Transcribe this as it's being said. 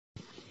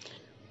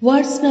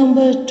Verse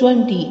number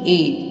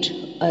 28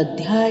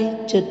 अध्याय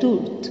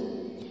चतुर्थ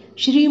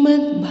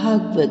श्रीमद्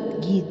भागवत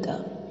गीता।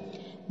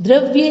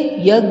 द्रव्य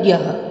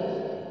यज्ञः,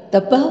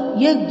 तपः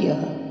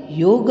यज्ञः,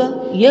 योग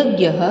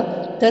यज्ञः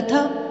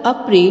तथा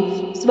अपरे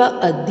स्व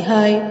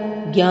अध्याय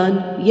ज्ञान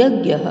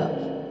यज्ञः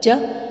च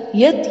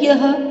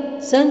यत्यः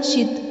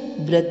संशित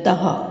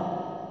व्रतः।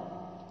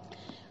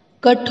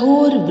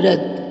 कठोर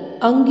व्रत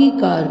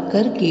अंगीकार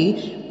करके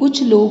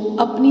कुछ लोग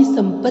अपनी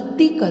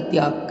संपत्ति का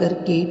त्याग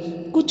करके,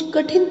 कुछ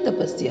कठिन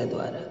तपस्या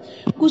द्वारा,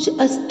 कुछ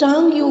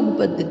अष्टांग योग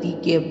पद्धति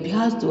के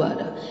अभ्यास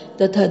द्वारा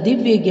तथा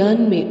दिव्य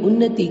ज्ञान में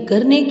उन्नति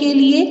करने के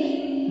लिए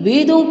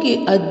वेदों के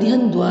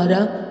अध्ययन द्वारा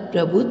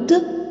प्रबुद्ध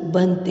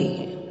बनते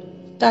हैं।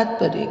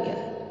 तात्पर्य क्या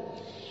है?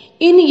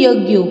 इन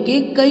यज्ञों के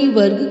कई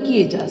वर्ग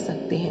किए जा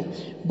सकते हैं।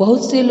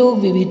 बहुत से लोग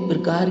विविध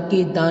प्रकार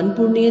के दान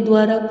पुण्य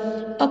द्वारा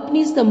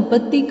अपनी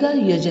संपत्ति का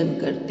यजन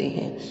करते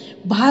हैं।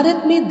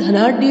 भारत में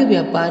धनाढ्य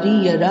व्यापारी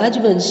या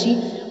राजवंशी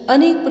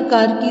अनेक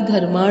प्रकार की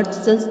धर्मार्थ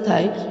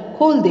संस्थाएं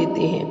खोल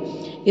देते हैं,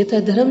 यथा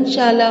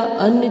धर्मशाला,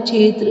 अन्न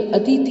क्षेत्र,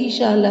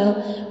 अतिथिशाला,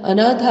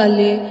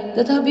 अनाथालय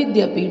तथा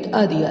विद्यापीठ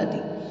आदि आदि।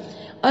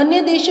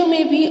 अन्य देशों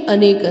में भी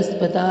अनेक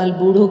अस्पताल,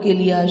 बूढ़ों के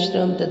लिए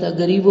आश्रम तथा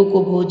गरीबों को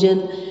भोजन,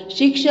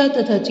 शिक्षा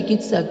तथा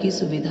चिकित्सा की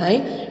सुविधाएं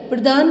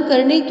प्रदान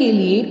करने के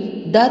लिए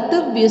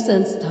दातव्य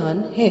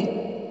संस्थान है।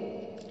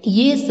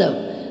 ये सब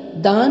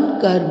दान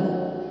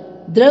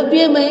कर्म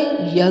द्रव्यमय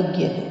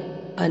यज्ञ है।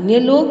 अन्य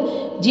लोग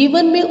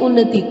जीवन में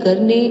उन्नति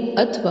करने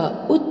अथवा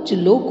उच्च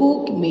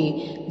लोकों में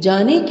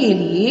जाने के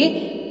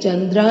लिए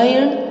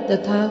चंद्रायण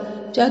तथा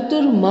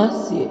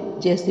चातुर्मास्य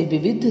जैसे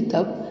विविध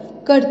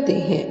तप करते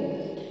हैं।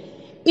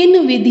 इन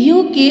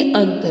विधियों के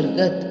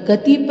अंतर्गत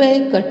कतिपय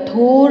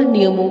कठोर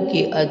नियमों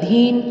के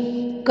अधीन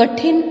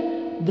कठिन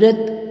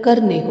व्रत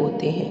करने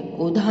होते हैं।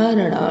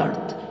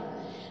 उदाहरणार्थ,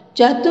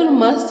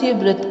 चातुर्मास्य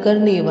व्रत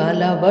करने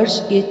वाला वर्ष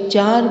के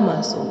 4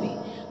 मासों में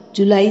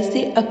जुलाई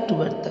से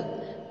अक्टूबर तक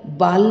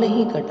बाल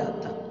नहीं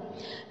कटाता,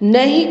 न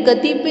ही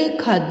कतिपय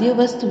खाद्य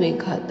वस्तुएं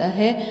खाता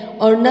है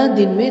और न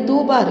दिन में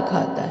 2 बार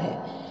खाता है,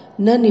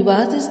 न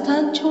निवास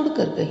स्थान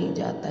छोड़कर कहीं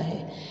जाता है।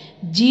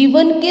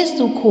 जीवन के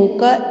सुखों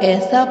का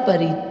ऐसा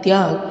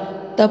परित्याग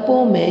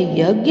तपोमय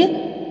यज्ञ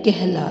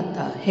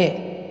कहलाता है।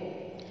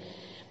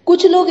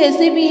 कुछ लोग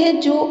ऐसे भी हैं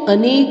जो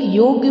अनेक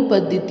योग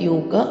पद्धतियों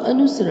का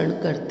अनुसरण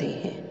करते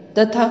हैं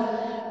तथा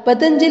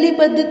पतंजलि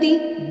पद्धति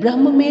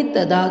ब्रह्म में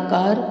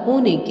तदाकार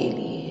होने के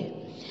लिए है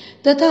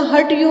तथा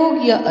हठ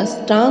योग या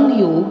अष्टांग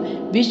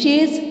योग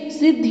विशेष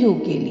सिद्धियों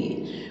के लिए।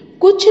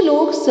 कुछ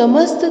लोग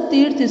समस्त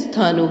तीर्थ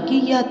स्थानों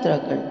की यात्रा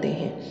करते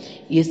हैं।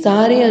 ये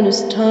सारे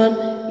अनुष्ठान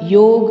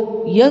योग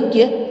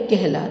यज्ञ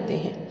कहलाते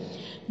हैं,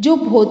 जो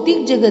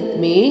भौतिक जगत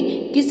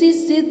में किसी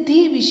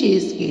सिद्धि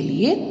विशेष के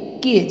लिए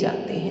किए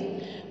जाते हैं।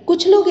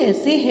 कुछ लोग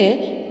ऐसे हैं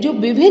जो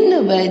विभिन्न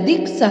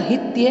वैदिक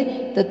साहित्य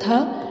तथा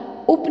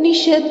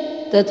उपनिषद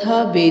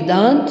तथा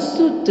वेदांत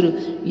सूत्र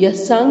या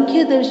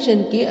सांख्य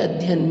दर्शन के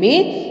अध्ययन में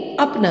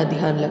अपना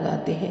ध्यान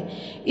लगाते हैं।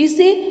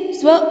 इसे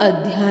स्व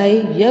अध्याय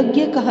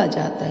यज्ञ कहा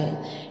जाता है।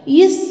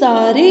 ये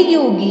सारे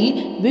योगी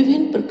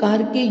विभिन्न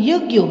प्रकार के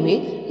यज्ञों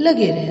में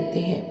लगे रहते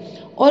हैं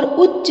और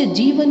उच्च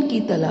जीवन की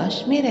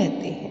तलाश में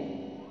रहते हैं।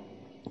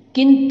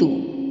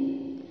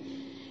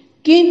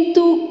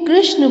 किंतु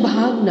कृष्ण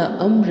भावना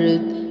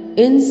अमृत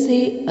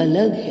इनसे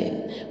अलग है,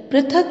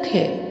 पृथक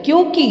है,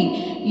 क्योंकि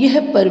यह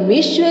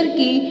परमेश्वर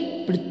की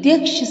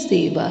प्रत्यक्ष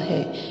सेवा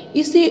है।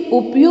 इसे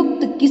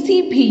उपयुक्त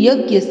किसी भी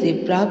यज्ञ से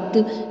प्राप्त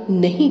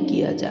नहीं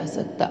किया जा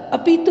सकता,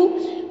 अपितु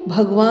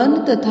भगवान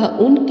तथा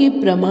उनके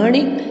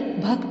प्रामाणिक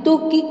भक्तों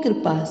की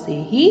कृपा से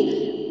ही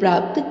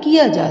प्राप्त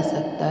किया जा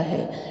सकता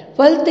है।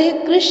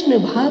 फलतः कृष्ण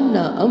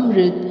भावना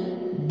अमृत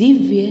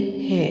दिव्य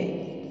है।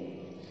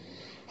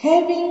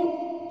 Having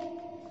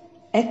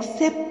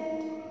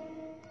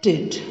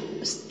accepted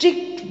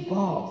strict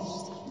vows,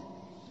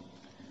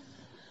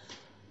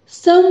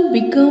 some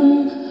become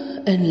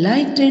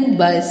enlightened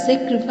by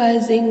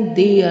sacrificing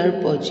their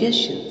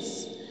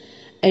possessions,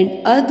 and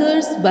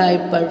others by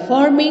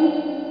performing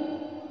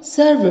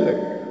severe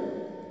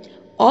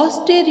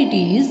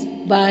austerities,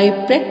 by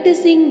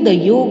practicing the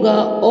yoga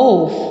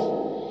of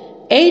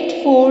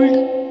eightfold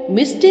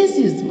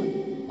mysticism,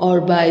 or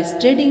by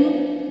studying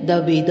the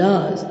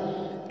Vedas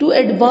to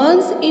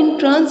advance in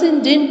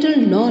transcendental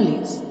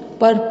knowledge.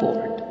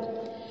 Purport: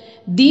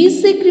 these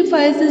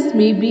sacrifices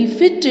may be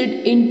fitted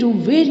into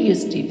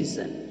various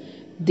divisions.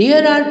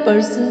 There are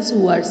persons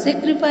who are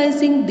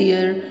sacrificing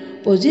their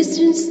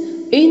possessions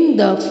in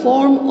the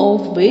form of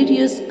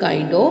various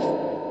kind of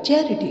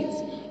charities.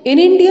 In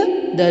India,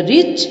 the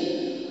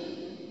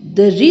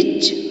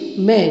rich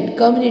man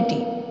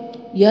community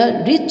या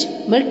rich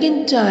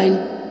mercantile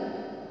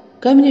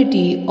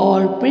community or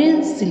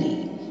princely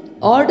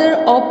order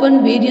open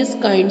various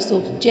kinds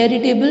of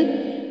charitable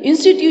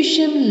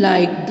institutions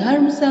like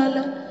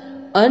dharmsala,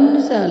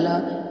 annasala,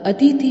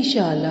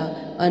 atitishala,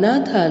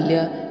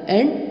 anathalaya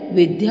and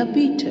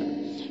vidyapita.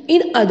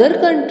 In other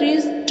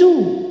countries too,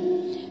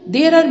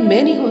 there are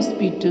many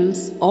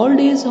hospitals, old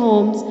age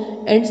homes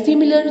and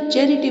similar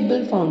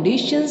charitable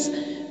foundations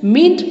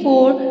meant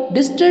for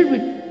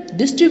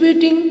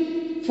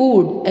distributing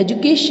food,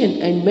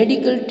 education and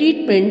medical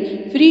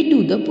treatment free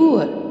to the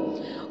poor.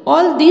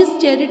 All these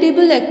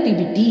charitable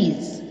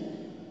activities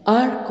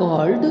are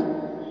called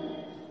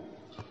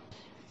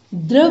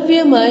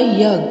Dravyamay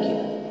Yajna.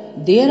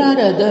 There are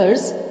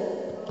others.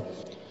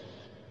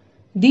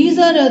 These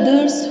are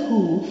others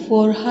who,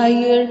 for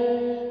higher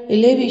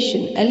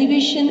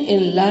elevation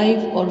in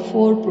life or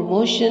for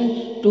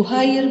promotion to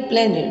higher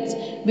planets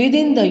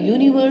within the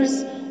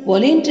universe,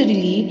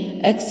 voluntarily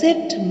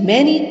accept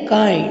many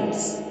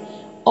kinds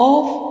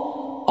of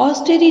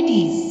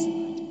austerities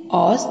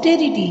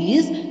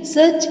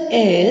such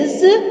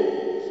as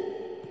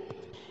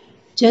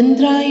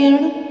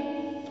Chandrayan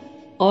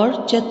or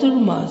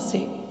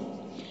Chaturmase.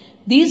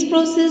 These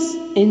process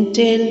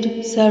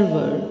entailed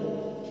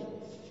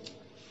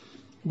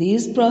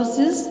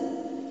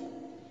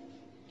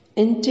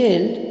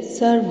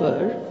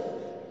server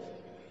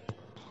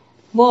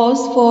was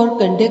for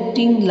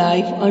conducting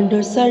life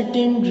under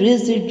certain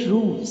rigid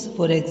rules.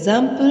 For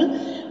example,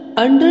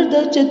 under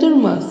the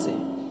Chaturmase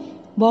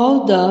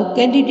vow, the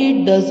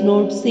candidate does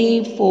not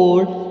save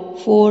for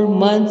 4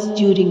 months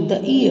during the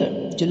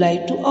year, July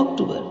to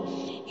October.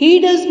 He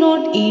does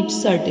not eat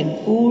certain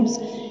foods,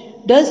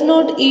 does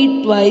not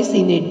eat twice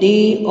in a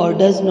day, or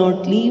does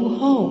not leave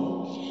home.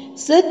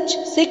 Such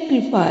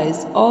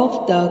sacrifice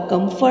of the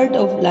comfort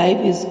of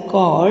life is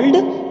called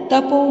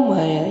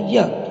Tapomaya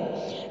Yajna.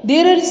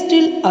 There are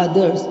still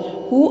others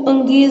who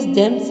engage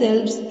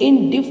themselves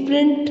in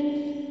different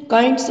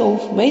kinds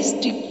of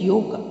mystic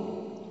yoga,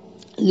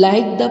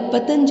 like the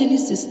Patanjali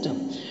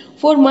system,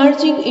 for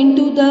merging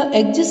into the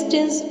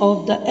existence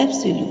of the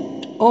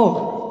Absolute,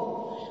 or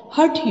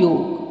Hatha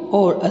Yoga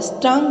or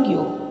Ashtanga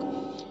Yoga,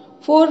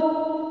 for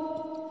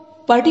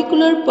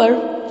particular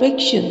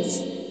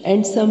perfections,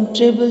 and some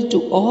travel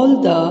to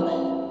all the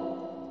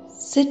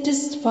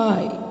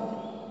satisfied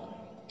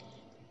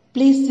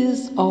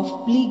places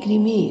of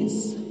pilgrimage.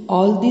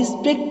 All these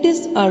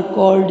practices are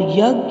called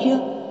Yoga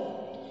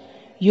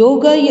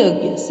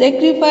Yajna,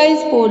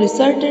 sacrifice for a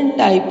certain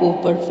type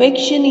of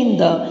perfection in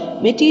the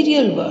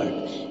material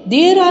world.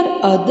 There are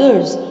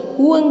others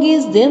who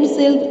engage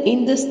themselves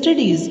in the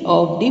studies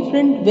of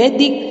different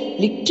Vedic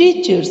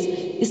literatures,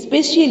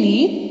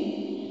 specifically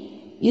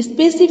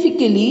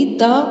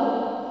the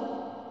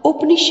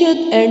Upanishad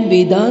and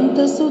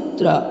Vedanta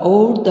Sutra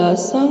or the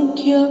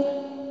Sankhya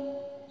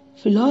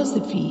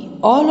philosophy.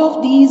 All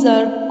of these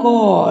are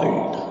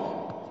called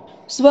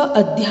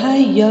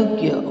Swa-Adhyaya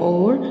Yajna,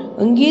 or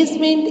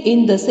engagement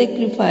in the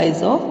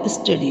sacrifice of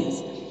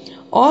studies.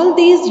 All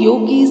these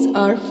yogis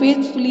are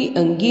faithfully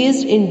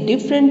engaged in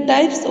different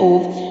types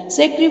of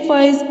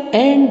sacrifice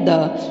and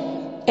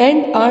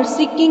are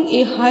seeking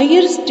a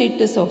higher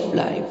status of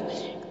life.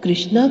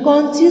 Krishna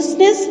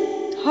consciousness,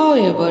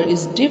 however,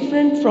 is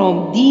different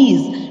from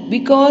these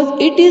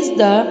because it is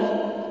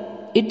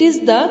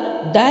the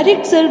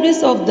direct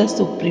service of the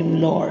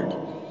Supreme Lord.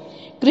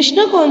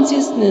 Krishna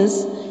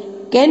consciousness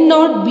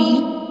cannot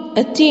be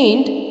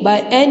attained by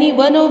any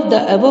one of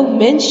the above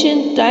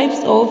mentioned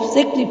types of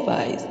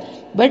sacrifice,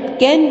 but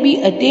can be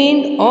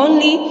attained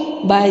only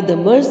by the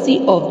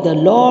mercy of the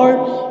Lord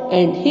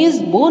and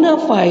His bona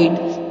fide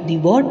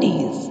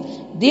devotees.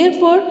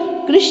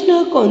 Therefore,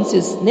 Krishna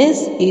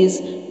consciousness is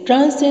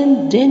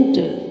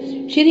transcendental.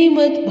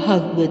 Srimad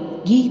Bhagavad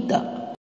Gita.